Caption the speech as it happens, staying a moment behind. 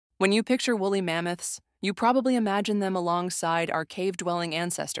When you picture woolly mammoths, you probably imagine them alongside our cave-dwelling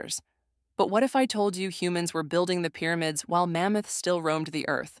ancestors. But what if I told you humans were building the pyramids while mammoths still roamed the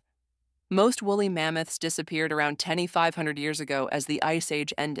earth? Most woolly mammoths disappeared around 10,500 years ago as the Ice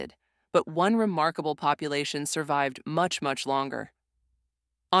Age ended, but one remarkable population survived much longer.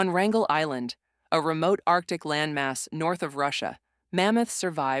 On Wrangel Island, a remote Arctic landmass north of Russia, mammoths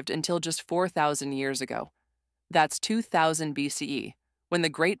survived until just 4,000 years ago. That's 2000 BCE, when the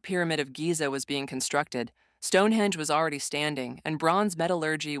Great Pyramid of Giza was being constructed. Stonehenge was already standing, and bronze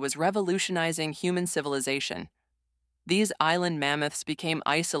metallurgy was revolutionizing human civilization. These island mammoths became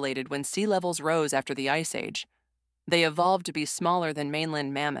isolated when sea levels rose after the Ice Age. They evolved to be smaller than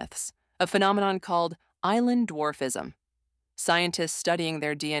mainland mammoths, a phenomenon called island dwarfism. Scientists studying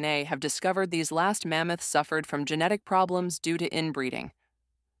their DNA have discovered these last mammoths suffered from genetic problems due to inbreeding.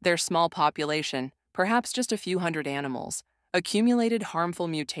 Their small population, perhaps just a few hundred animals, accumulated harmful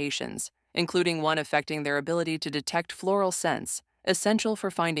mutations, including one affecting their ability to detect floral scents, essential for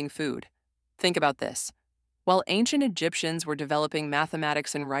finding food. Think about this. While ancient Egyptians were developing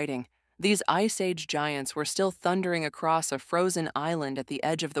mathematics and writing, these Ice Age giants were still thundering across a frozen island at the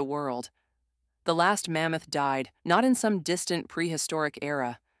edge of the world. The last mammoth died not in some distant prehistoric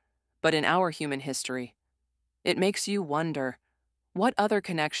era, but in our human history. It makes you wonder, what other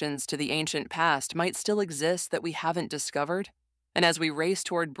connections to the ancient past might still exist that we haven't discovered? And as we race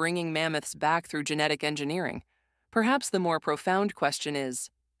toward bringing mammoths back through genetic engineering, perhaps the more profound question is,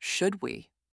 should we?